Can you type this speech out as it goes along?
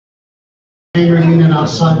Unit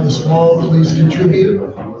outside this wall, please contribute.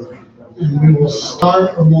 And we will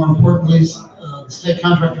start, or more importantly, the State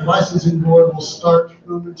Contractor Licensing Board will start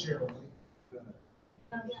momentarily.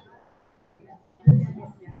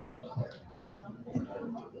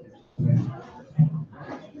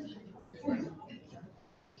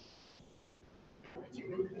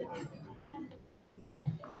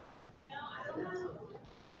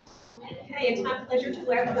 Okay, it's my pleasure to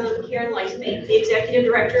welcome Carolyn Lazenby, the Executive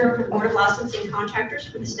Director of the Board of Licensing Contractors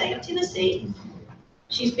for the state of Tennessee.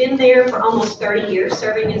 She's been there for almost 30 years,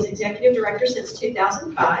 serving as Executive Director since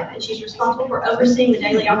 2005, and she's responsible for overseeing the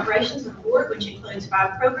daily operations of the board, which includes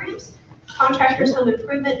 5 programs: contractors, home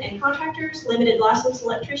improvement and contractors, limited licensed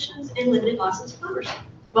electricians, and limited licensed plumbers.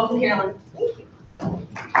 Welcome, Carolyn. Thank you.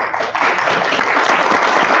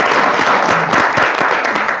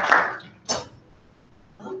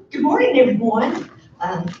 Good morning, everyone.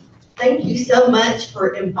 Thank you so much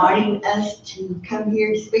for inviting us to come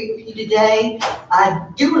here to speak with you today. I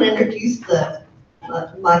do want to introduce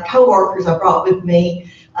my co-workers I brought with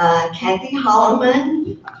me, Kathy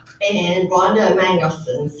Holliman and Rhonda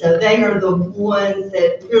Emanuelson. So they are the ones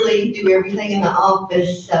that really do everything in the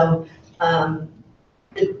office. So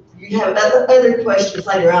if you have other questions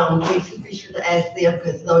later on, please be sure to ask them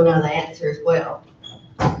because they'll know the answer as well.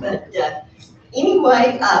 But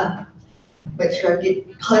anyway, make sure I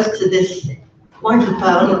get close to this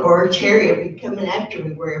microphone or a chariot will be coming after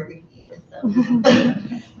me wherever we get. So.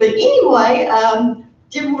 But anyway,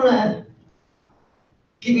 did want to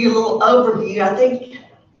give you a little overview. I think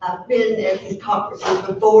I've been at these conferences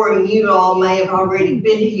before, and you all may have already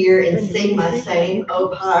been here and seen my same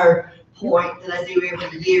PowerPoint that I do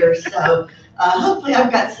every year. So hopefully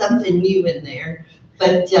I've got something new in there.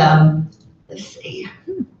 But let's see.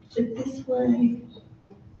 Flip this way.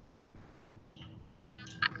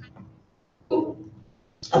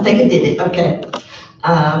 I think I did it. Okay.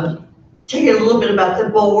 Tell you a little bit about the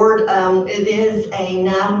board. It is a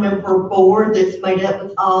 9-member board that's made up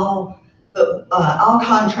of all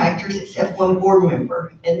contractors except 1 board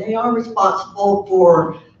member, and they are responsible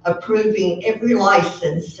for approving every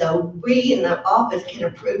license. So we in the office can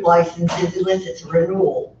approve licenses unless it's a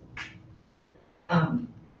renewal. I'm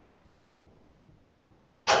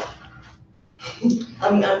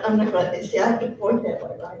not going to see. I have to point that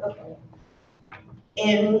way, right? Okay.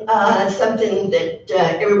 And something that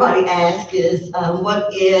everybody asks is, why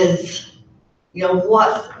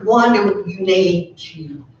do you need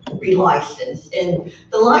to be licensed? And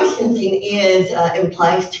the licensing is in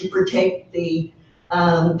place to protect the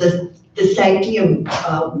safety and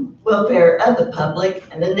welfare of the public,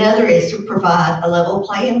 and another is to provide a level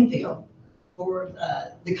playing field for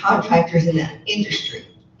the contractors in that industry.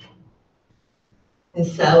 And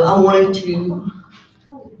so I wanted to,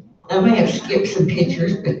 I may have skipped some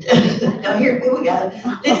pictures, but no, here we go.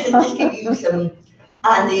 This is just give you some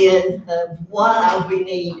ideas of why we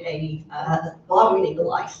need a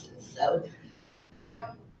license. So,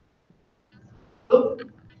 oh.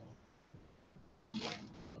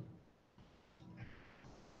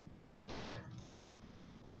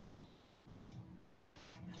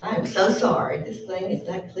 I'm so sorry. This thing is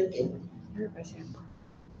not clicking.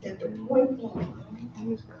 At the point. That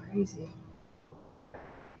was crazy.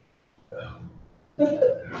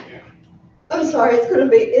 I'm sorry, it's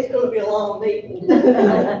gonna be a long meeting.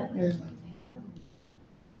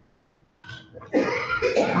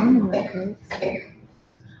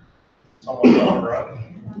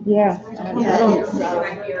 Yeah.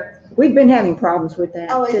 We've been having problems with that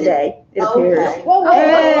today. It appears.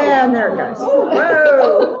 Okay. And there it goes. Whoa!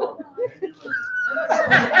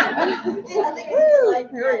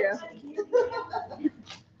 Here we go.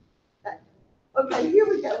 Okay, here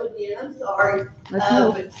we go again. I'm sorry. But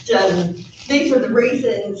these are the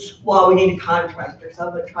reasons why we need a contractor. So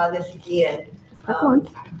I'm going to try this again.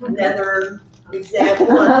 Another example.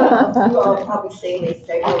 You all have probably seen these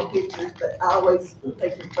several pictures, but I always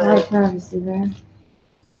take the photo. Privacy there.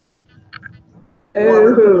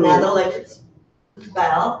 Now the electric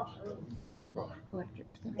spout.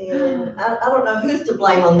 And I don't know who's to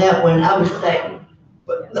blame on that one. I would say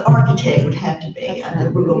but the architect would have to be. I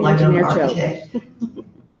think we're going to blame it on the architect.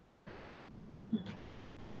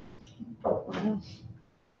 Wow.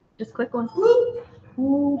 Just click one.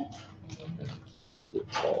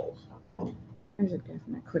 There's a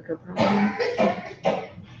definite clicker problem.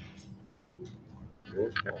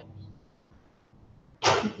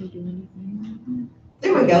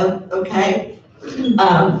 There we go. Okay.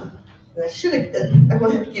 I should have. I'm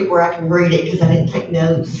going to have to get where I can read it because I didn't take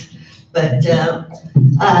notes. But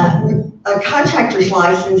a contractor's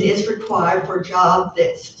license is required for a job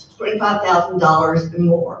that's $25,000 and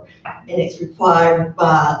more. And it's required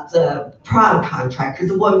by the prime contractor,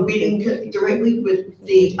 the one bidding directly with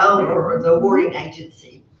the owner or the awarding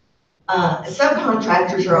agency.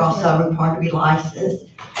 Subcontractors are also required to be licensed,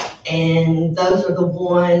 and those are the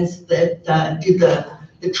ones that do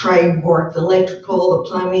the trade work, the electrical, the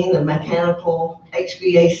plumbing, the mechanical,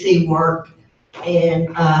 HVAC work, and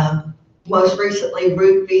most recently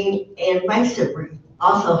roofing and masonry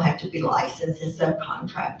also have to be licensed as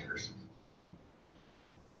subcontractors.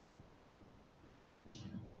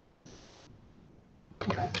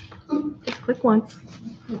 Just click once.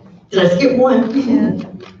 Did I skip one? Yeah.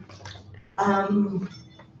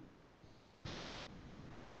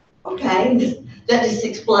 Okay, that just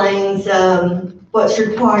explains what's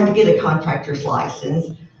required to get a contractor's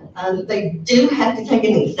license. They do have to take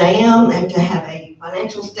an exam. They have to have a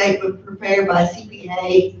financial statement prepared by a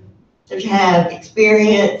CPA. They have to have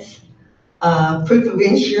experience, proof of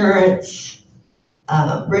insurance,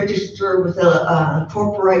 register with a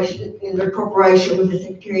corporation, in their corporation with the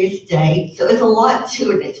Secretary of State. So it's a lot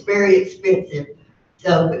to it. It's very expensive.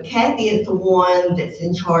 So, but Kathy is the one that's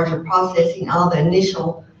in charge of processing all the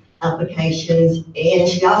initial applications, and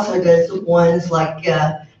she also does the ones like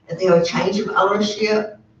if they have a change of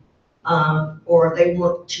ownership, or they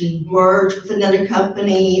want to merge with another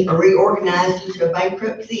company or reorganize due to a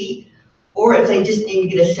bankruptcy, or if they just need to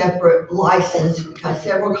get a separate license because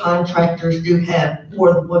several contractors do have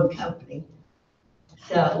more than one company.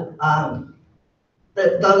 So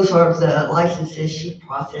those are the licenses she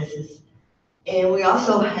processes. And we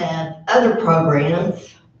also have other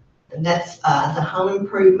programs, and that's the home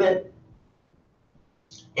improvement.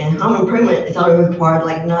 And home improvement is only required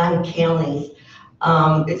like 9 counties.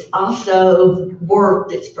 It's also work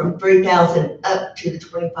that's from 3,000 up to the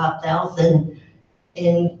 25,000.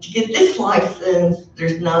 And to get this license,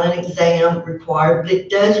 there's not an exam required, but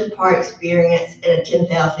it does require experience and a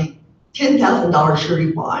 $10,000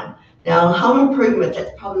 surety bond. Now, home improvement,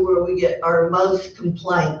 that's probably where we get our most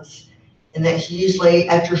complaints. And that's usually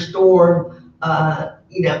after storm,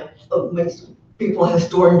 when people have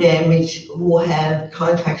storm damage, we'll have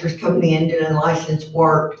contractors coming in doing unlicensed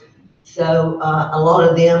work. So a lot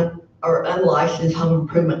of them are unlicensed home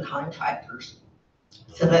improvement contractors.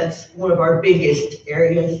 So that's one of our biggest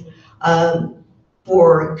areas.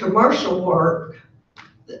 For commercial work,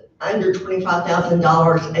 under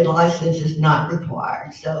 $25,000, a license is not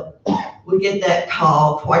required. So we get that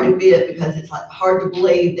call quite a bit because it's like hard to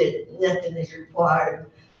believe that nothing is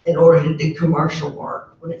required in order to do commercial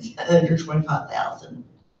work when it's under 25,000.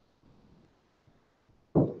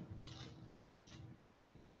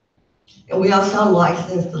 And we also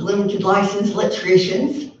license the limited license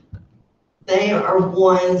electricians. They are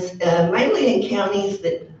ones mainly in counties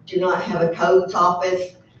that do not have a codes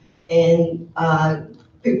office, and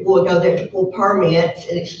people will go there to pull permits,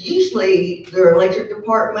 and it's usually their electric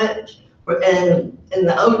department. And in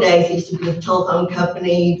the old days, it used to be a telephone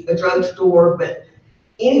company, a drugstore, but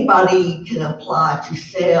anybody can apply to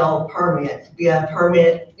sell permits, be a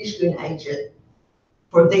permit issuing agent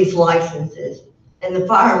for these licenses. And the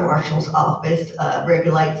fire marshal's office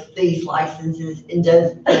regulates these licenses and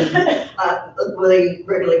does, they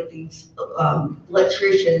regulate these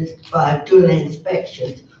electricians by doing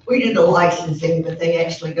inspections. We do the licensing, but they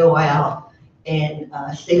actually go out and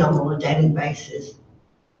see them on a daily basis.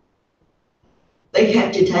 They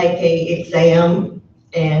have to take an exam,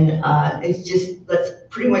 and that's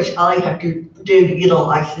pretty much all they have to do to get a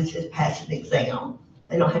license is pass an exam.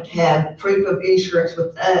 They don't have to have proof of insurance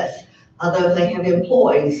with us. Although if they have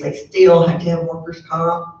employees, they still have to have workers'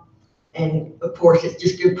 comp. And of course, it's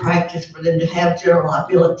just good practice for them to have general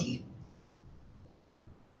liability.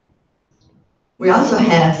 We also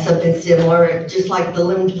have something similar, just like the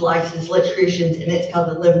limited license electricians, and it's called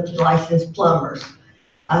the limited license plumbers.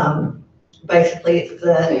 Basically, it's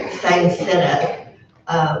the same setup.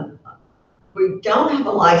 We don't have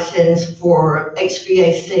a license for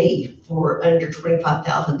HVAC for under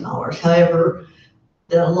 $25,000. However,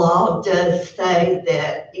 the law does say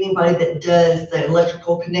that anybody that does the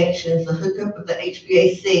electrical connections, the hookup of the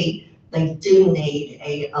HVAC, they do need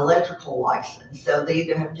an electrical license. So they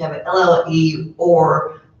either have to have an LLE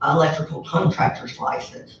or an electrical contractor's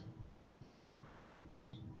license.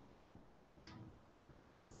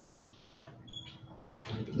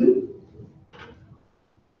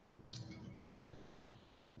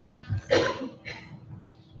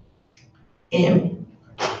 And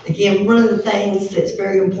again, one of the things that's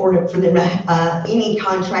very important for them to any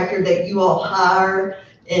contractor that you all hire,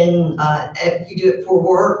 and if you do it for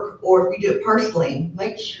work or if you do it personally,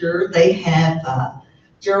 make sure they have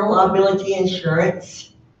general liability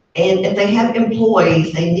insurance. And if they have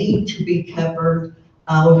employees, they need to be covered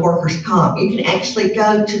with workers' comp. You can actually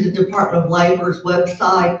go to the Department of Labor's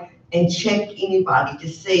website and check anybody to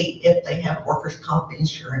see if they have workers' comp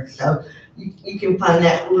insurance. So you can find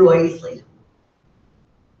that real easily.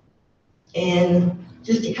 And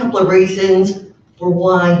just a couple of reasons for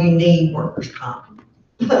why you need workers' comp.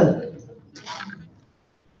 There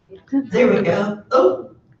we go.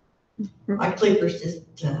 Oh, my clicker's just,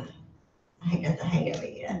 I ain't got the hang of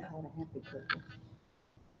it yet.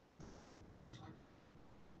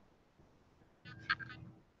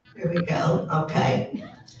 There we go, okay.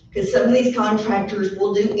 Because some of these contractors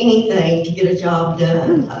will do anything to get a job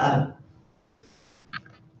done.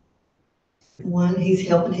 One, he's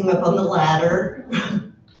helping him up on the ladder.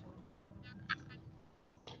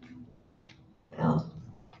 Well,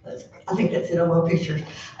 I think that's it on my pictures.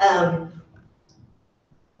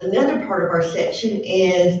 Another part of our section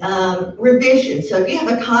is revision. So if you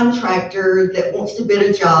have a contractor that wants to bid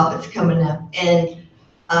a job that's coming up and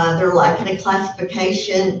they're lacking a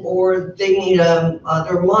classification or they need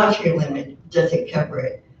their monetary limit doesn't cover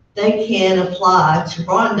it, they can apply to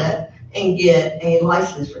Rhonda and get a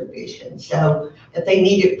license revision. So if they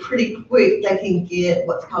need it pretty quick, they can get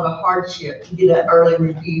what's called a hardship to get an early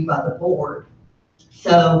review by the board.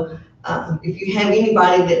 So if you have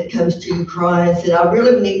anybody that comes to you crying and said, I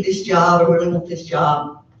really need this job, I really want this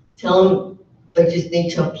job, tell them they just need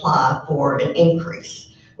to apply for an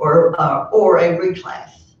increase or a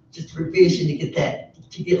reclass, just a revision to get that,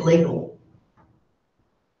 to get legal.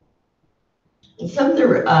 And some of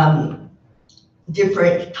the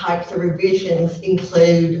different types of revisions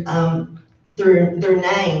include their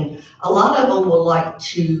name. A lot of them will like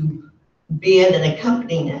to bid in a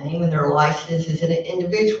company name and their license is in an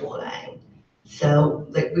individual name. So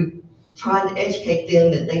that we try to educate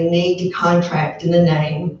them that they need to contract in the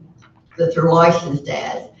name that they're licensed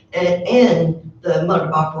as and the mode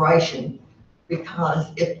of operation. Because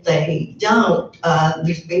if they don't,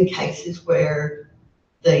 there's been cases where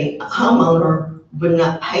the homeowner would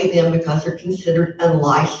not pay them because they're considered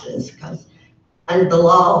unlicensed. Because under the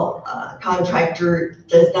law, contractor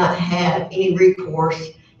does not have any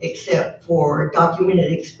recourse except for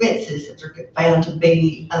documented expenses if they're found to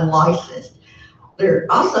be unlicensed. They're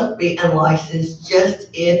also to be unlicensed just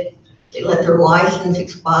if they let their license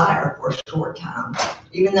expire for a short time.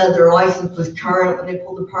 Even though their license was current when they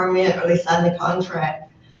pulled the permit or they signed the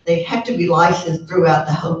contract, they have to be licensed throughout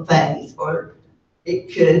the whole phase, or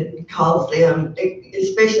it could cause them,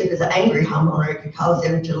 especially if it's an angry homeowner, it could cause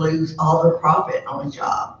them to lose all their profit on a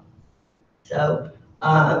job. So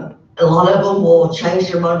a lot of them will change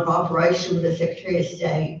their mode of operation with the Secretary of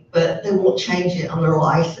State, but they won't change it on their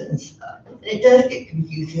license. It does get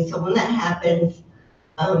confusing. So when that happens,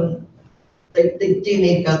 they do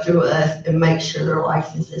need to go through us and make sure their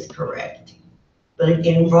license is correct. But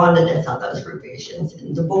again, Rhonda does all those revisions,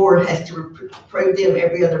 and the board has to approve them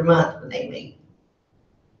every other month when they meet.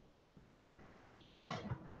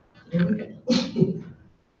 There we go.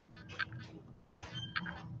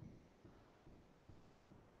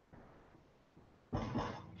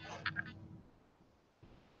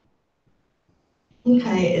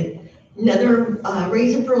 Okay, another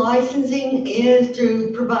reason for licensing is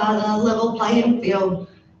to provide a level playing field,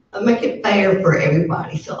 make it fair for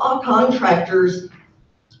everybody. So all contractors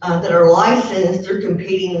that are licensed, they're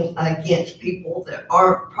competing against people that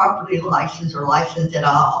aren't properly licensed or licensed at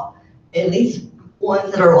all. And these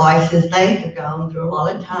ones that are licensed, they have gone through a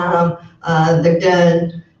lot of time. They've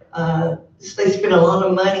done, they spend a lot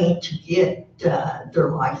of money to get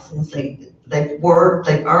their license. They've worked,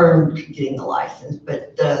 they've earned getting the license,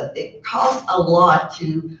 but it costs a lot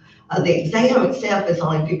to, the exam itself is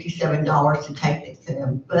only $57 to take the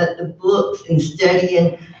exam, but the books and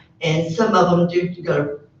studying, and some of them do go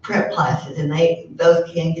to prep classes, and those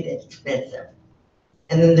can get expensive.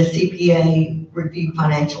 And then the CPA review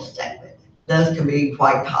financial statement, those can be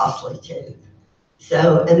quite costly too.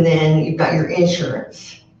 So, and then you've got your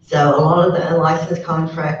insurance. So a lot of the unlicensed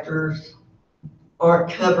contractors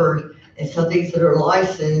aren't covered. And so these that are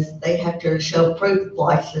licensed, they have to show proof of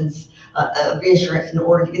license of insurance in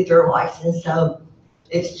order to get their license. So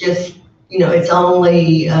it's just, you know, it's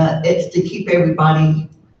only, it's to keep everybody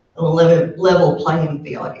on a level playing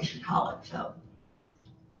field, I guess you call it. So.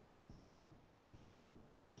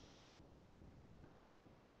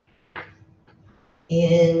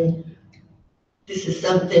 And this is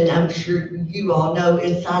something I'm sure you all know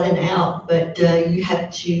inside and out, but you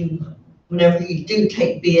have to, whenever you do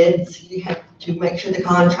take bids, you have to make sure the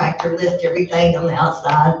contractor lists everything on the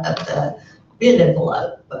outside of the bid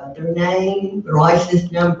envelope, their name, their license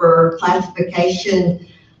number, classification,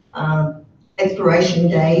 and expiration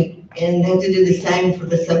date, and they have to do the same for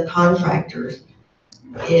the subcontractors.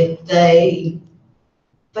 If they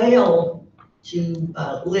fail to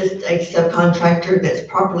list a subcontractor that's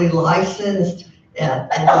properly licensed,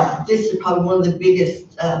 and this is probably one of the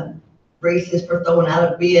biggest reasons for throwing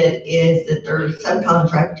out a bid, is that their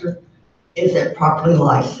subcontractor isn't properly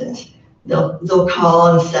licensed. They'll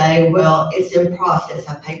call and say, well, it's in process,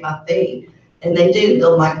 I paid my fee. And they do,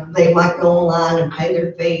 they might go online and pay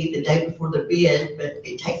their fee the day before the bid, but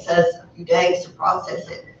it takes us a few days to process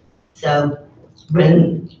it. So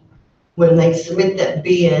when they submit that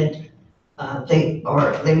bid, they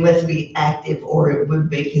must be active, or it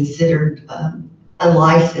would be considered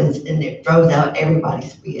unlicensed, and it throws out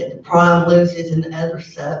everybody's bid. The prime loses and the other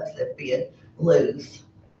subs that bid lose.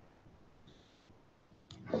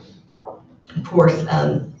 Of course,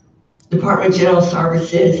 Department of General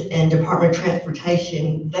Services and Department of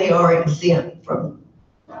Transportation, they are exempt from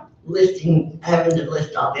having to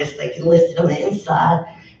list all this. They can list it on the inside.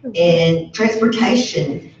 And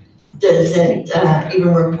Transportation doesn't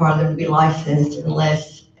even require them to be licensed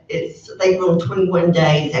unless they go 21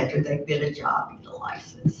 days after they bid a job to get a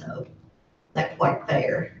license. So not quite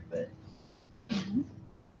fair, but.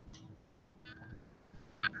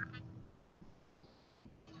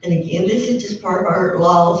 And again, this is just part of our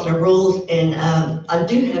laws and our rules, and I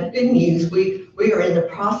do have good news. We are in the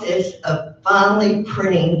process of finally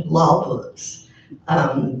printing law books.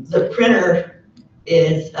 The printer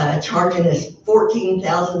is charging us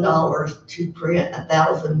 $14,000 to print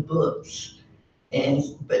 1,000 books.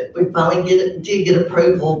 But we finally did get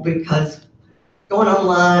approval, because going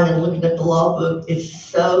online and looking at the law book is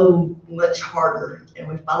so much harder. And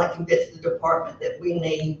we finally convinced the department that we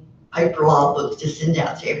need paper law books to send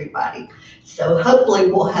out to everybody. So hopefully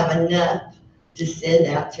we'll have enough to send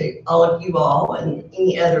out to all of you all and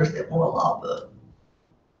any others that want a law book.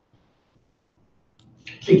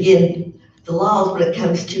 So again, the laws when it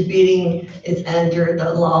comes to bidding is under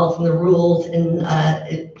the laws and the rules, and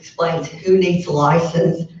it explains who needs a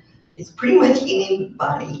license. It's pretty much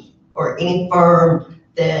anybody or any firm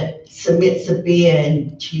that submits a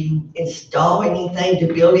bid to install anything,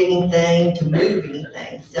 to build anything, to move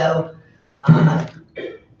anything. So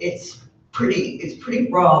it's pretty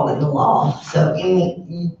broad in the law. So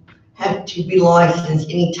you have to be licensed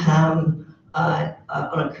anytime on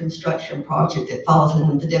a construction project that falls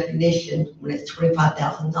into the definition when it's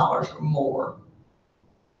 $25,000 or more.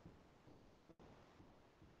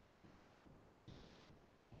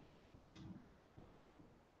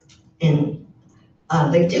 And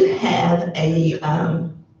they do have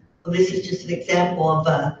this is just an example of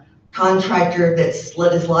a contractor that's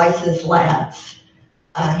let his license lapse.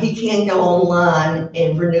 He can go online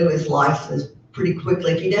and renew his license pretty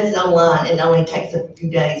quickly. If he does it online, it only takes a few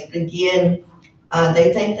days. But again,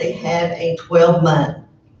 they think they have a 12-month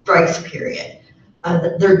grace period.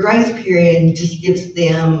 Their grace period just gives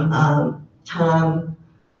them time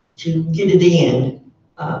to get it in.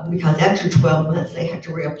 Because after 12 months, they have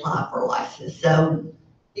to reapply for a license. So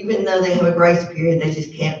even though they have a grace period, they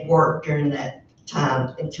just can't work during that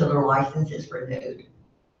time until their license is renewed.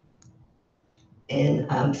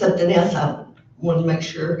 And something else I want to make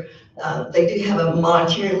sure, they do have a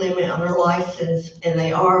monetary limit on their license, and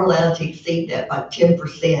they are allowed to exceed that by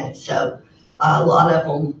 10%. So a lot of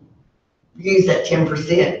them use that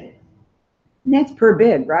 10%. And that's per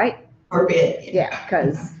bid, right? Per bid. Yeah,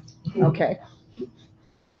 because, okay.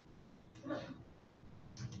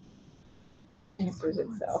 Answers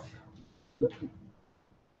itself.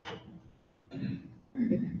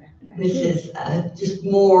 This is just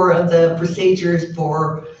more of the procedures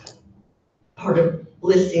for part of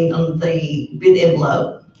listing on the bid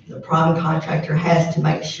envelope. The prime contractor has to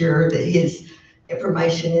make sure that his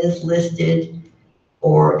information is listed,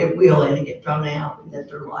 or it will and it get thrown out, and that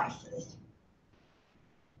they're licensed.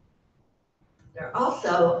 They're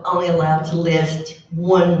also only allowed to list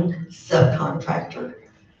one subcontractor.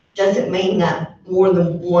 Doesn't mean that more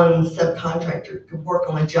than one subcontractor could work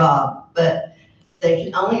on a job, but they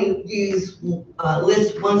can only list one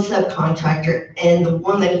subcontractor, and the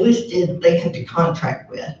one they listed, they have to contract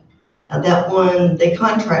with. Now that one they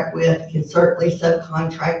contract with can certainly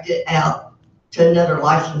subcontract it out to another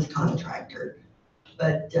licensed contractor,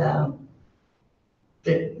 but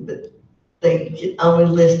they can only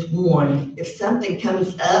list one. If something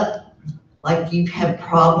comes up, like you have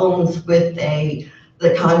problems with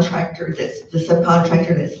the contractor the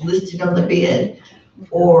subcontractor that's listed on the bid,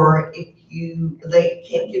 or if they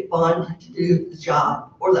can't get bond to do the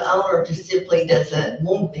job, or the owner just simply doesn't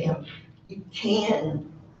want them, you can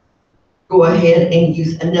go ahead and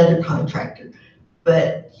use another contractor.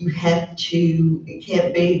 but you have to, it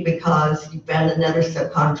can't be because you found another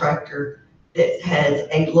subcontractor that has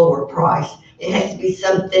a lower price. It has to be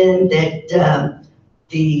something that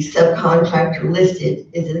the subcontractor listed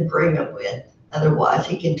is in agreement with. Otherwise,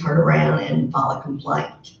 he can turn around and file a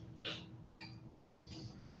complaint.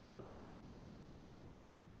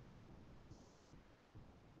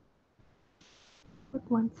 Quick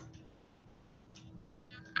ones.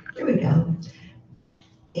 There we go.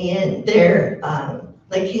 And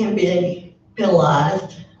they can be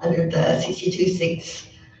penalized under the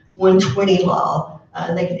 62.6.120 law.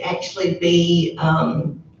 They can actually be,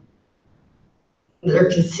 they're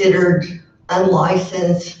considered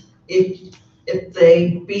unlicensed if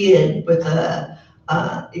they bid with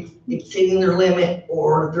exceeding their limit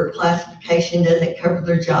or their classification doesn't cover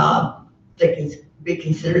their job. They can be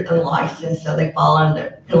considered unlicensed, so they fall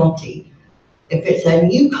under penalty. If it's a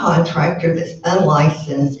new contractor that's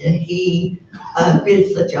unlicensed and he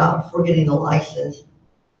bids the job before getting the license,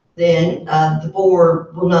 then the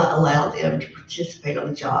board will not allow them to participate on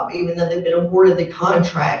the job. Even though they've been awarded the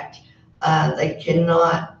contract, they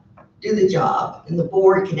cannot do the job, and the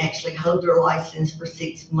board can actually hold their license for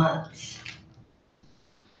 6 months.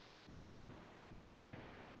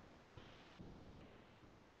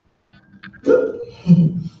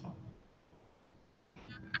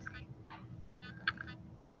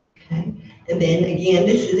 Okay, and then again,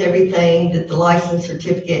 this is everything that the license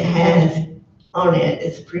certificate has on it.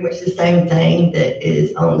 It's pretty much the same thing that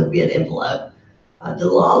is on the bid envelope. The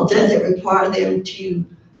law doesn't require them to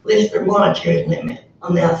list their monetary limit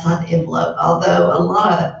on the outside the envelope, although a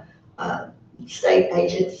lot of state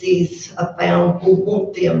agencies have found will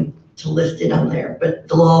want them to list it on there, but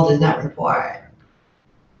the law does not require it.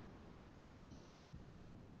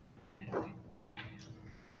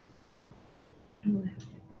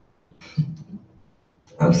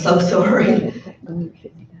 I'm so sorry.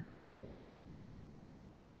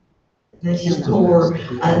 That's just more,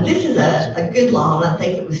 this is a good law, and I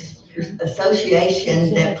think it was your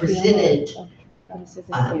association that presented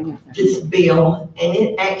this bill, and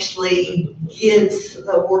it actually gives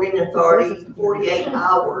the awarding authority 48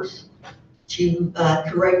 hours to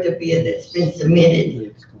correct a bid that's been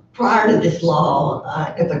submitted. Prior to this law,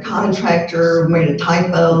 if a contractor made a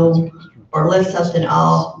typo or left something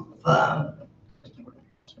off,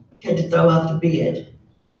 had to throw out the bid.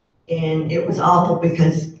 And it was awful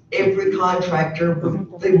because every contractor,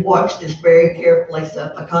 they watched this very carefully. So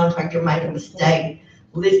if a contractor made a mistake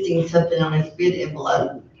listing something on his bid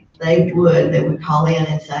envelope, they would call in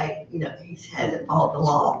and say, you know, he hasn't followed the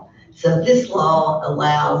law. So this law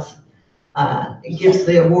allows, it gives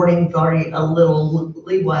the awarding authority a little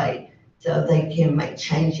leeway so they can make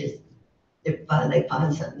changes if they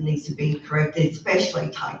find something needs to be corrected,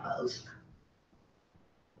 especially typos.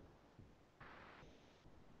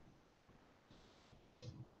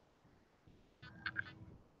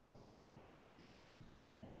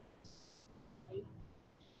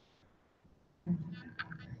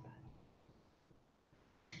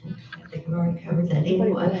 I think we already covered that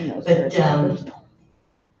anyway, but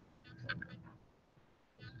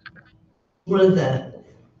one of the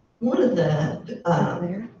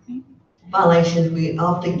violations we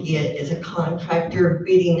often get is a contractor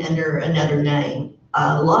bidding under another name.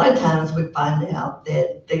 A lot of times we find out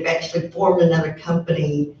that they've actually formed another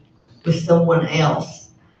company with someone else.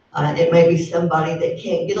 It may be somebody that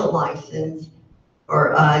can't get a license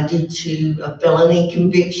or due to a felony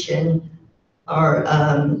conviction or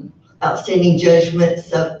outstanding judgment,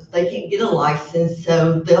 so they can't get a license,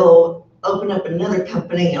 so they'll open up another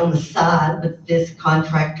company on the side with this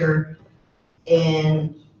contractor,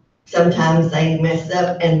 and sometimes they mess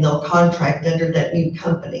up and they'll contract under that new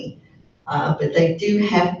company. But they do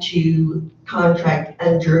have to contract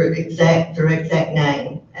under their exact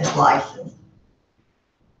name as licensed.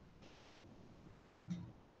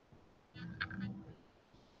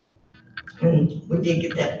 And we did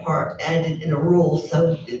get that part added in a rule,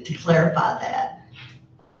 so to clarify that.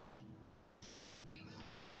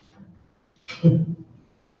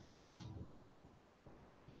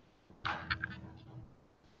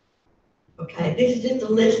 Okay, this is just a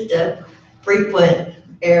list of frequent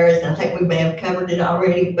errors. I think we may have covered it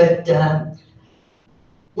already, but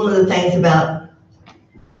one of the things about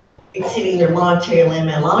exceeding their monetary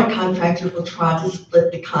limit, a lot of contractors will try to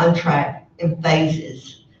split the contract in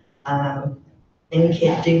phases. And you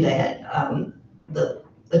can't do that. The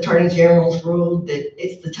Attorney General's ruled that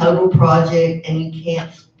it's the total project and you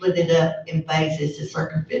can't split it up in phases to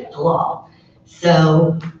circumvent the law.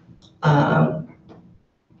 So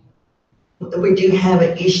we do have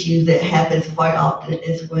an issue that happens quite often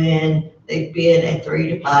is when they bid a 3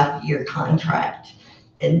 to 5 year contract.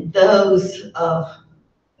 And those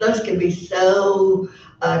can be so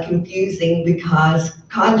confusing because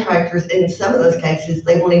contractors, in some of those cases,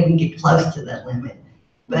 they won't even get close to that limit.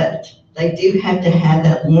 But they do have to have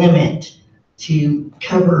that limit to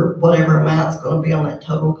cover whatever amount's going to be on that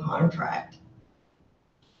total contract.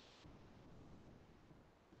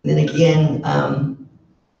 And then again,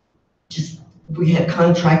 we have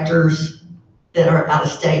contractors that are out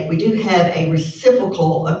of state. We do have a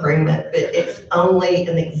reciprocal agreement, but it's only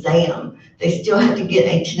an exam. They still have to get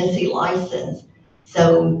a Tennessee license.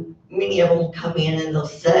 So many of them will come in and they'll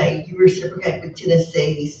say, you reciprocate with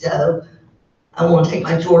Tennessee, so I want to take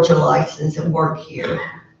my Georgia license and work here.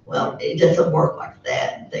 Well, it doesn't work like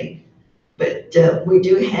that.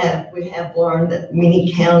 We have learned that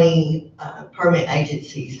many county permit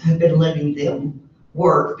agencies have been letting them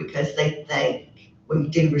work because they think we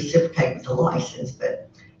do reciprocate with the license, but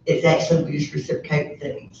it's actually we just reciprocate with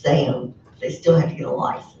the exam. They still have to get a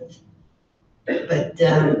license. But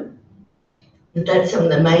that's some of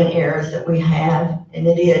the main errors that we have, and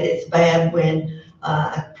it's bad when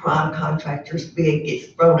a prime contractor's bid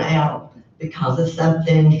gets thrown out because of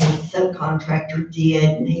something his subcontractor did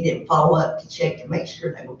and he didn't follow up to check to make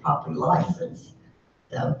sure they were properly licensed.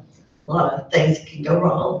 So a lot of things can go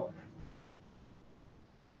wrong.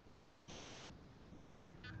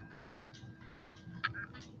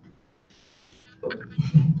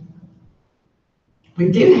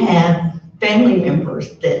 We do have family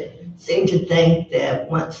members that seem to think that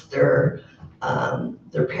once their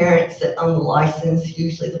parents that own the license,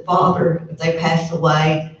 usually the father, if they pass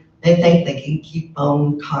away, they think they can keep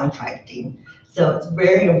on contracting. So it's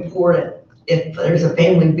very important if there's a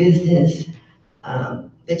family business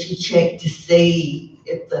that you check to see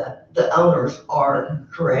if the owners are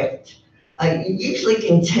correct. You usually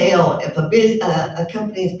can tell if a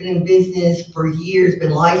company has been in business for years,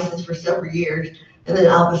 been licensed for several years, and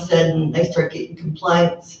then all of a sudden they start getting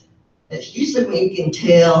complaints. That's usually when you can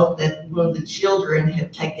tell that one of the children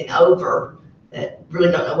have taken over that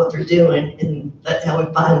really don't know what they're doing, and that's how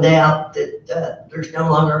we find out that there's no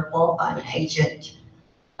longer a qualifying agent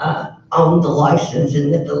on the license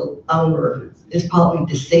and that the owner is probably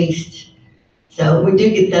deceased. So we do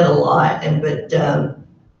get that a lot, but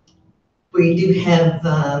we do have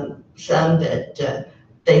some that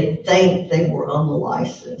they think they were on the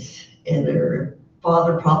license and their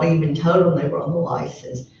father probably even told them they were on the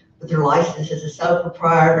license, but their license is a sole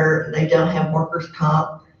proprietor and they don't have workers'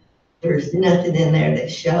 comp. There's nothing in there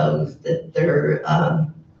that shows that their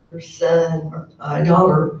son or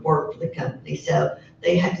daughter worked for the company, so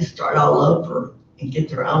they have to start all over and get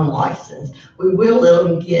their own license. We will let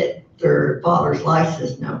them get their father's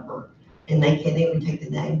license number, and they can't even take the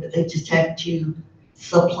name, but they just have to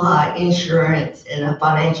supply insurance and a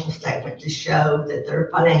financial statement to show that they're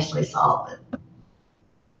financially solvent.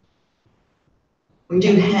 We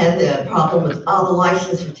do have the problem with all the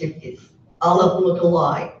license certificates. All of them look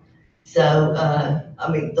alike. So,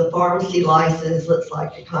 the pharmacy license looks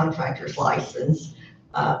like the contractor's license,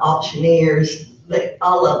 auctioneers,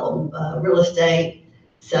 all of them, real estate.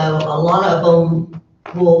 So a lot of them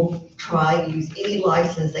will try to use any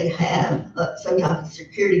license they have, sometimes a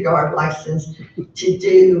security guard license, to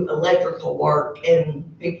do electrical work,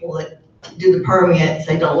 and people that do the permits,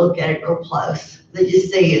 they don't look at it real close. They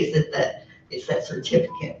just see it's that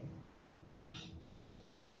certificate.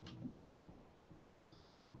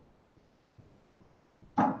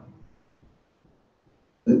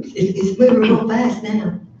 Oops, it's moving real fast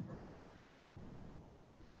now.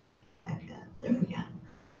 Okay, there we go.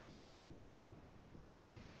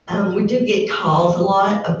 We do get calls a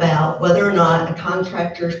lot about whether or not a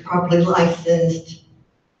contractor is properly licensed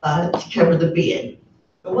to cover the bid.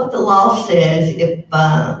 But what the law says, if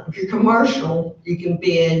you're commercial, you can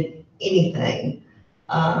bid anything.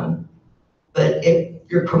 But if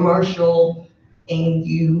you're commercial and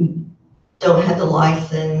you don't have the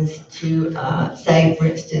license to, say, for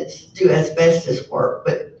instance, do asbestos work,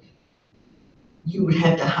 but you would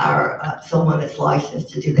have to hire someone that's licensed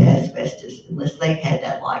to do the asbestos unless they had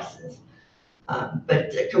that license.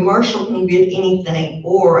 But commercial can bid anything,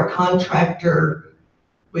 or a contractor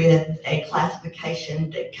with a classification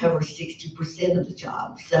that covers 60% of the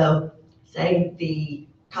job. So say the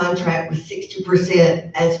contract was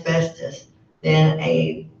 60% asbestos, then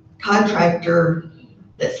a contractor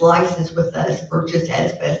that's licensed with us for just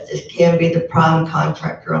asbestos can be the prime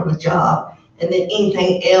contractor on the job. And then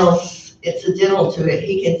anything else incidental to it,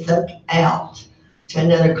 he can sub out to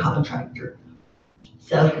another contractor.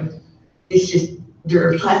 So it's just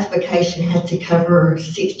your classification has to cover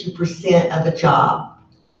 60% of the job.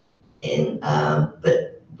 And,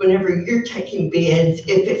 but whenever you're taking bids,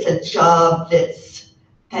 if it's a job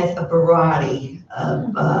has a variety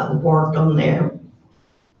of work on there,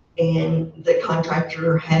 and the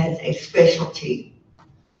contractor has a specialty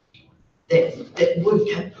that would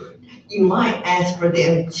cover, you might ask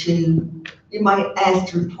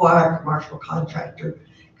to require a commercial contractor,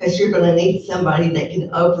 because you're gonna need somebody that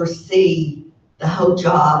can oversee the whole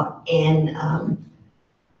job and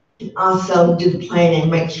also do the planning,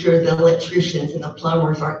 make sure the electricians and the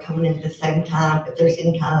plumbers aren't coming in at the same time if there's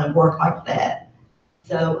any kind of work like that.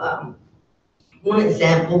 So one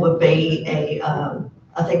example would be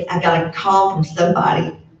I think I got a call from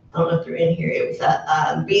somebody, I don't know if they're in here, it was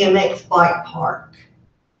a BMX bike park.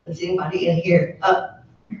 Is anybody in here?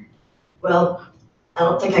 Well, I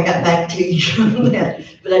don't think I got back to you on that,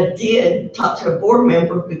 but I did talk to a board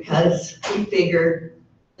member because we figured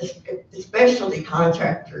the specialty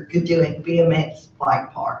contractor could do a BMX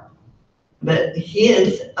bike park. But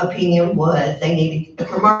his opinion was they needed a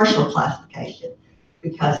commercial classification,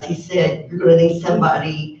 because he said you're gonna need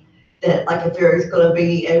somebody that, like if there's gonna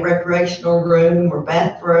be a recreational room or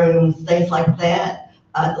bathrooms, things like that,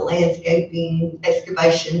 the landscaping,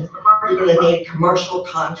 excavation, you're gonna need a commercial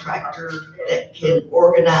contractor that can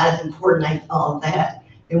organize and coordinate all of that,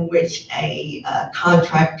 in which a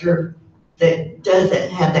contractor that doesn't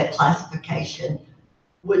have that classification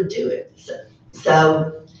would do it.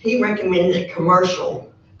 So he recommended a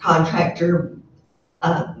commercial contractor,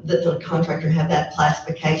 that the contractor have that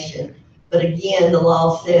classification. But again, the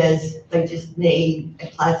law says they just need a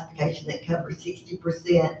classification that covers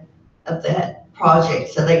 60% of that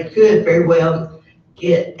project. So they could very well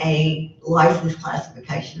get a license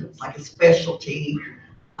classification. It's like a specialty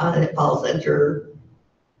that falls under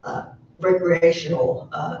recreational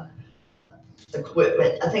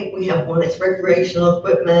equipment. I think we have one that's recreational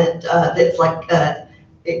equipment that's like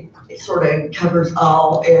it sort of covers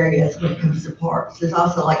all areas when it comes to parks. There's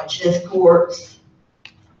also like tennis courts,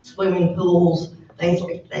 swimming pools, things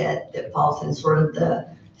like that, that falls in sort of the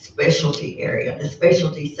specialty area, the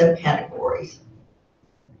specialty subcategories.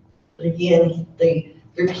 But again,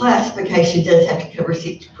 your classification does have to cover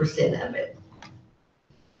 60% of it.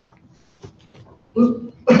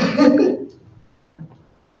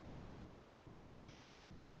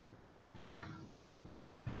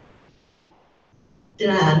 Did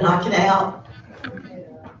I knock it out?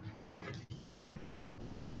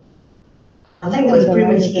 I think that was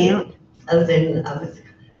pretty much it. Other than I was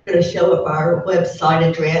going to show up our website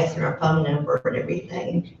address and our phone number and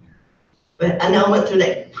everything. But I know I went through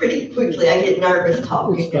that pretty quickly. I get nervous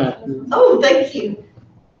talking. Oh, thank you.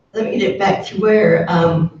 Let me get back to where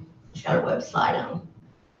it's got a website on.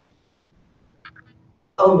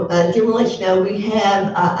 Oh, I did want to let you know we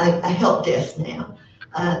have a help desk now.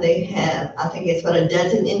 They have, I think it's about a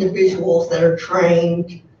dozen individuals that are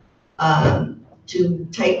trained to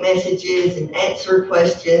take messages and answer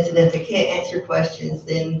questions. And if they can't answer questions,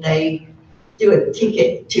 then they do a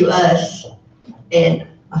ticket to us. And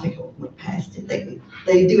I think I went past it.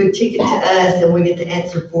 They do a ticket to us and we get the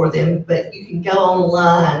answer for them. But you can go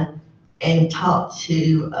online and talk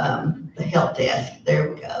to the help desk.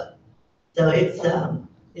 There we go. So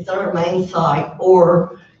it's on our main site,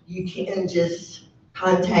 or you can just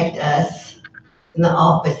contact us in the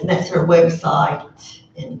office, and that's our website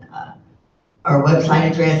and our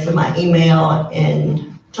website address and my email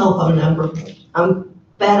and telephone number. I'm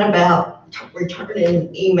bad about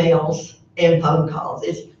returning emails and phone calls.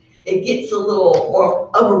 It gets a little more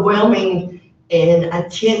overwhelming, and I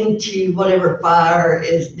tend to, whatever fire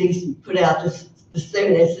needs to be put out the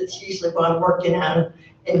soonest. It's usually what I'm working on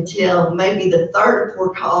until maybe the third or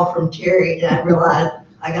fourth call from Terry, and I realize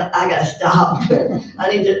I got to stop. I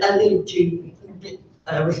need to get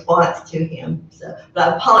a response to him. So, but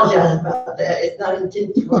I apologize about that. It's not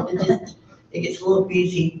intentional. It gets a little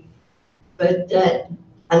busy. But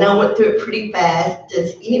I know I went through it pretty fast.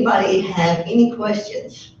 Does anybody have any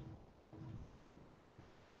questions?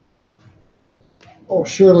 Oh,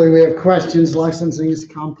 surely we have questions. Licensing is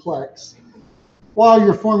complex. While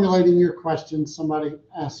you're formulating your questions, somebody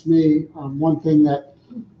asked me one thing that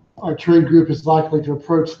our trade group is likely to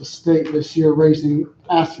approach the state this year,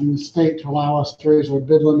 asking the state to allow us to raise our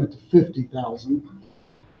bid limit to 50,000.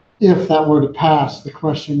 If that were to pass, the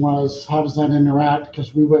question was, how does that interact?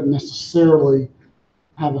 Because we wouldn't necessarily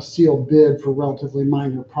have a sealed bid for relatively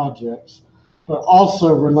minor projects. But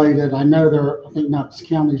also related, I know there, I think Knox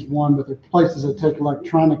County's one, but there are places that take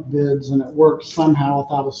electronic bids and it works somehow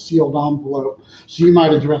without a sealed envelope. So you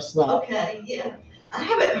might address that. Okay, yeah. I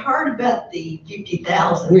haven't heard about the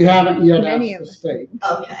 50,000. We haven't yet Many asked of the us. state.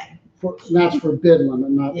 Okay, And that's for bid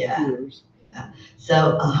limit, not Yeah. yours.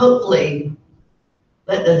 so hopefully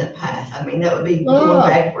that doesn't pass. I mean, that would be going Ah.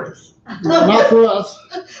 backwards. Not for us.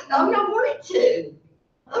 I'm not wanting to.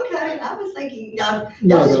 Okay, I was thinking, I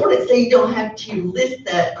No, just wanted to say you don't have to list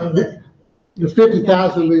that on the, the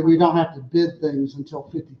 50,000, we don't have to bid things until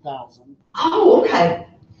 50,000. oh, okay,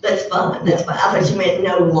 that's fine, that's fine. I thought you meant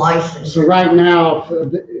no license. So right now,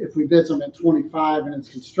 if we bid something at 25 and it's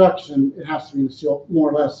construction, it has to be in a sealed, more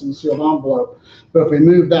or less in a sealed envelope. But if we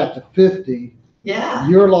move that to 50, Yeah,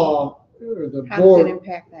 your law, or the How does it board,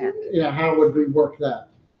 impact that? yeah, how would we work that?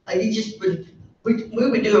 you just would, we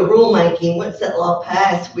would do a rulemaking. Once that law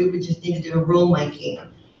passed, we would just need to do a rulemaking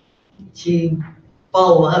to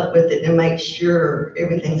follow up with it and make sure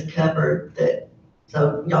everything's covered, that,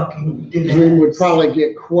 so y'all can do that. We would probably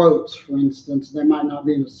get quotes, for instance, they might not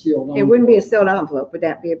be in a sealed envelope. It wouldn't be a sealed envelope. Would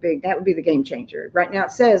that be that would be the game changer. Right now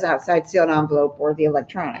it says outside sealed envelope or the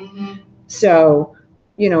electronic. Mhm. So,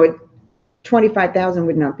 25,000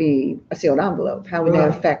 would not be a sealed envelope. How would that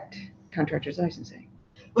Right. affect contractor's licensing?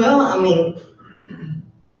 Well, I mean,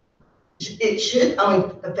 it should only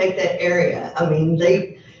affect that area. I mean,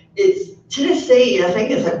 it's Tennessee, I think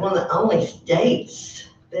it's like one of the only states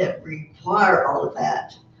that require all of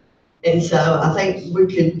that. And so I think we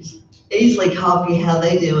could easily copy how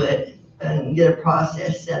they do it and get a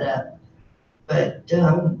process set up. But,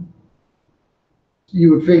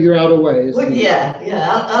 You would figure out a way. isn't well, it?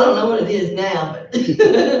 yeah, I don't know what it is now,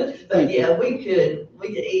 but yeah, we could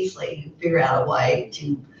easily figure out a way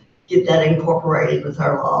to get that incorporated with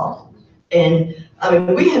our law. And I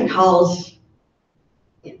mean, we have calls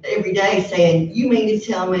every day saying, you mean to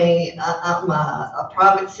tell me I'm a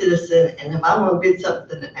private citizen, and if I want to bid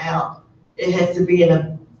something out, it has to be in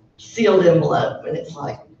a sealed envelope? And it's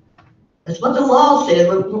like, that's what the law says.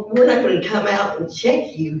 We're not going to come out and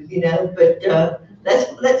check you, but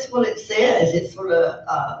that's what it says. It's sort of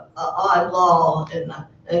a odd law, and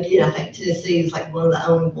again, I think Tennessee is like one of the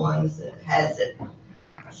only ones that has it.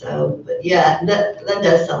 So, but yeah, that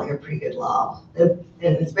does sound like a pretty good law,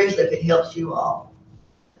 and especially if it helps you all.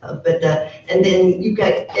 And then you've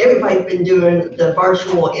got, everybody's been doing the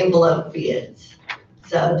virtual envelope bids.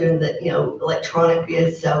 So doing the, electronic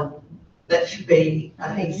bids, so that should be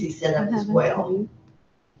an easy setup as well.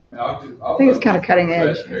 I think it's kind of cutting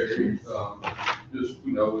edge. Just,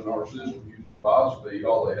 in our system, you file speed,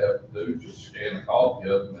 all they have to do is just scan a copy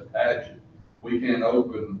of it and attach it. We can't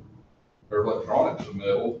open their electronic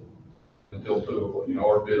submittal until 2 o'clock,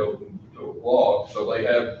 our bid opens at 2 o'clock. So they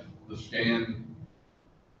have the scanned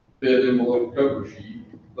bid envelope cover sheet.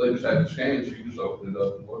 They just have to scan, so you just open it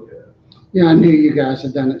up and look at it. Yeah, I knew you guys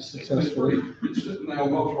had done it successfully. Now,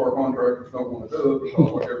 most of our contractors don't want to do it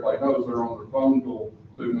because, like everybody knows, they're on their phone till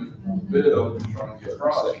 2 minutes before the bid opens trying to get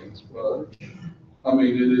pricing. But I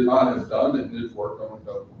mean, I have done it, and it's worked on a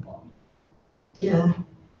couple of months. Yeah.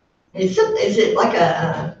 Is it like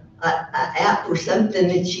a app or something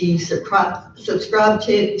that you subscribe to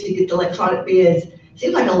get the electronic bids?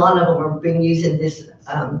 Seems like a lot of them have been using this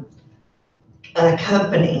a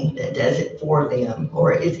company that does it for them,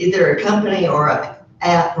 or it's either a company or an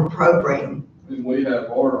app or program. And we have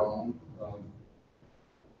our own.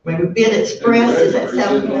 Maybe Bid Express, does that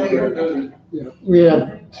sound familiar? Yeah, we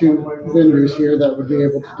have 2 vendors here that would be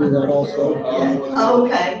able to do that also. Yeah. Oh,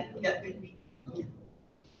 okay.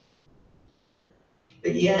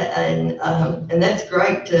 But yeah, and that's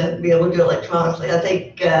great to be able to do electronically. I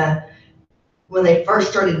think when they first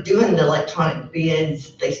started doing the electronic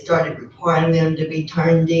bids, they started requiring them to be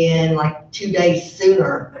turned in like 2 days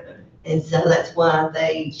sooner. And so that's why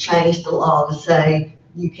they changed the law to say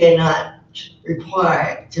you cannot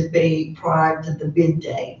require it to be prior to the bid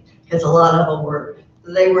date. Because a lot of them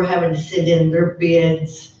were having to send in their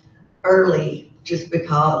bids early just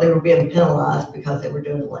because they were being penalized because they were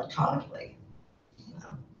doing it electronically.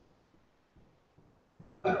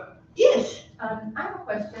 Yes. I have a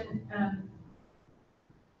question.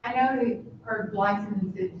 I know that for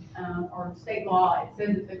licenses, or state law, it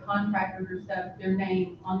says that the contractors or stuff, their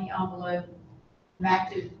name on the envelope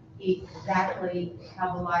matches exactly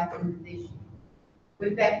how the license is issued.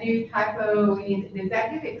 With that new typo, does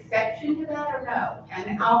that give exception to that or no?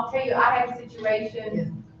 And I'll tell you, I had a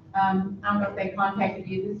situation, I don't know if they contacted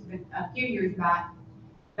you, this has been a few years back,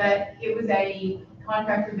 but it was a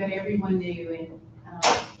contractor that everyone knew, and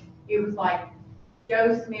it was like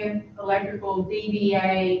Joe Smith Electrical,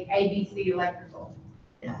 DBA, ABC Electrical.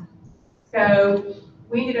 Yeah. So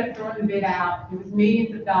we ended up throwing the bid out. It was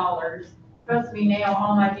millions of dollars. Supposed to be now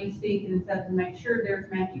all my GCs and stuff to make sure theirs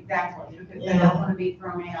match exactly because they don't want to be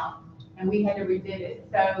thrown out. and we had to rebid it.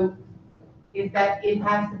 So is that, it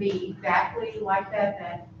has to be exactly like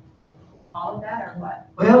that, all of that, or what?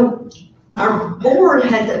 Well, our board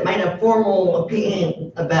hasn't made a formal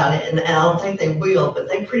opinion about it, and I don't think they will, but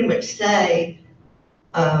they pretty much say,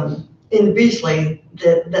 individually,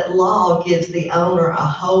 that law gives the owner a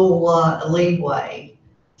whole lot of leeway.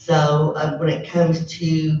 So, when it comes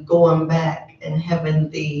to going back and having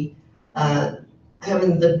the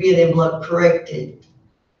bid envelope corrected.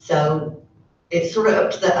 So it's sort of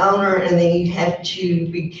up to the owner, and then you have to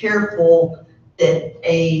be careful that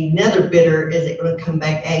another bidder isn't gonna come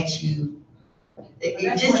back at you. You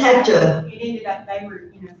That's just what have to, happened. It ended up, they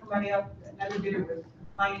were, somebody else, another bidder was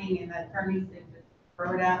complaining, and the attorney said to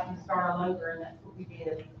throw it out and start all over, and that's what we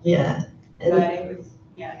did. yeah. But And, it was,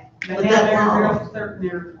 yeah, but But now that they're law- real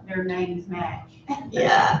certain their names match.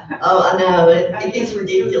 yeah, oh, I know, it I mean, gets it was a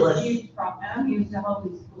ridiculous. huge problem. I mean, it was the whole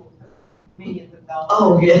new school, so millions of dollars.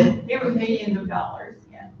 Oh, yeah, It was millions of dollars,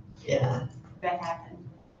 yeah, yeah, that happened.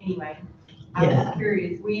 Anyway, I Yeah. was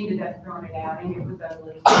curious, we ended up throwing it out, and it was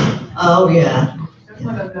ugly. oh, yeah, That's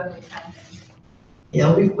one of those ugly times.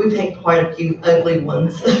 yeah, we've had quite a few ugly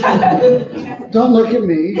ones. Don't look at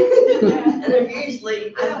me. And they're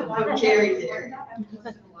usually from Jerry's area.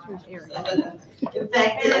 In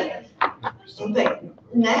fact,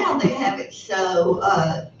 now they have it so,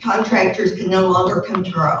 contractors can no longer come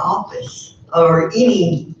to our office, or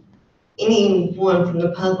anyone from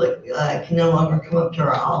the public, can no longer come up to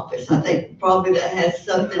our office. I think probably that has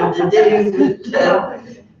something to do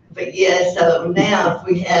with, but yeah, so now if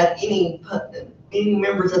we have any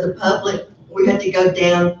members of the public, we have to go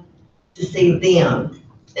down to see them.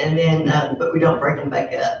 And then, but we don't break them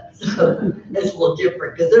back up. So that's a little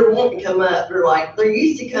different, because they're wanting to come up. They're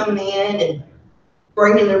used to coming in and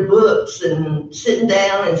bringing their books and sitting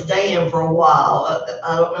down and staying for a while.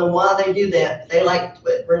 I don't know why they do that. They like,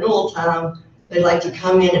 at renewal time, they like to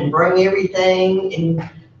come in and bring everything, and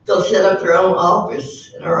they'll set up their own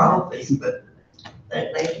office in our office, but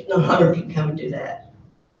they no longer can come and do that.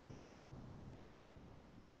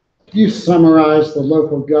 You summarize the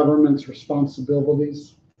local government's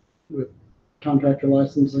responsibilities with contractor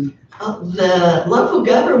licensing. The local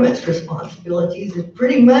government's responsibilities is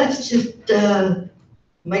pretty much just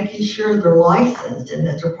making sure they're licensed, and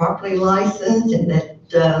that they're properly licensed, and that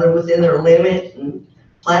they're within their limit and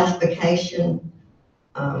classification.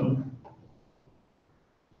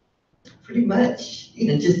 Pretty much,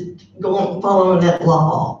 just going, following that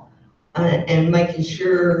law, and making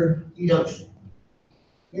sure you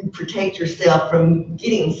protect yourself from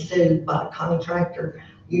getting sued by a contractor.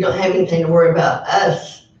 You don't have anything to worry about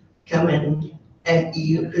us coming at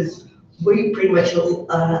you, because we pretty much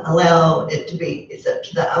allow it to be, it's up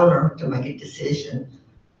to the owner to make a decision.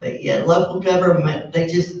 But yeah, local government, they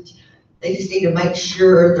just need to make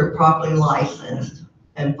sure they're properly licensed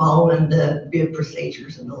and following the bid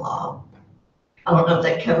procedures and the law. I don't know if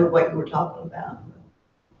that covered what you were talking about.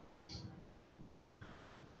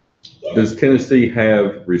 Does Tennessee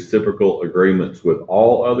have reciprocal agreements with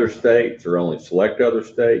all other states, or only select other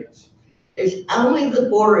states? It's only the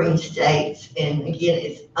bordering states, and again,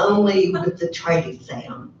 it's only with the trade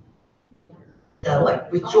exam. So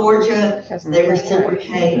like with Georgia, they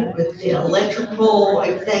reciprocate with the electrical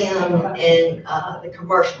exam and the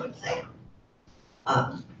commercial exam.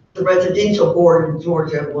 The residential board in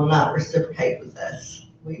Georgia will not reciprocate with us.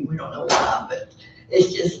 We don't know why, but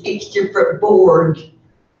it's just each different board,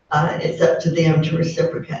 it's up to them to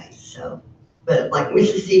reciprocate. So, but like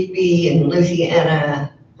Mississippi and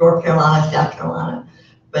Louisiana, North Carolina, South Carolina,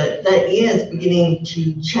 but that is beginning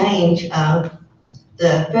to change.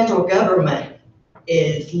 The federal government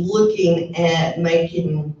is looking at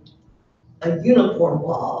making a uniform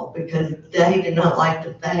law, because they do not like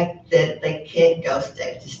the fact that they can't go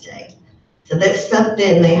state to state. So that's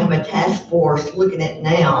something they have a task force looking at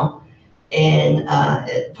now, and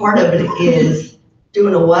part of it is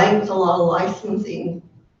doing away with a lot of licensing.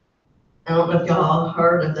 I don't know if y'all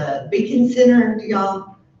heard of the Beacon Center,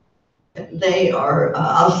 y'all? They are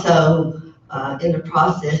also in the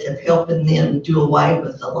process of helping them do away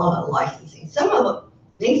with a lot of licensing. Some of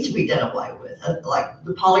it needs to be done away with, like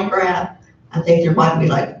the polygraph. I think there might be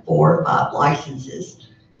like 4 or 5 licenses.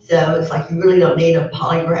 So it's like you really don't need a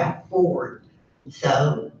polygraph board.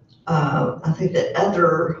 So I think that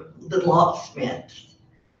the locksmiths,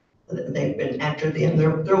 they've been after them.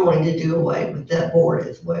 They're wanting to do away with that board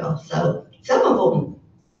as well. So some of them,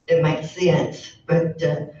 it makes sense, but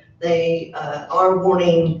they are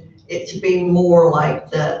wanting it to be more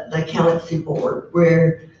like the accountancy board,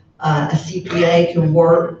 where a CPA can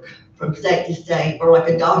work from state to state, or like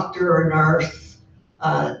a doctor or a nurse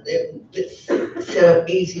It's set up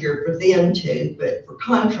easier for them to, but for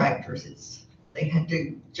contractors, they have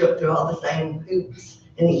to jump through all the same hoops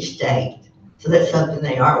in each state. So that's something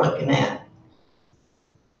they are looking at.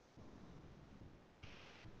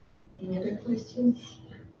 Any other questions?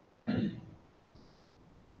 Okay.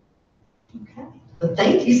 Well,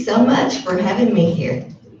 thank you so much for having me here.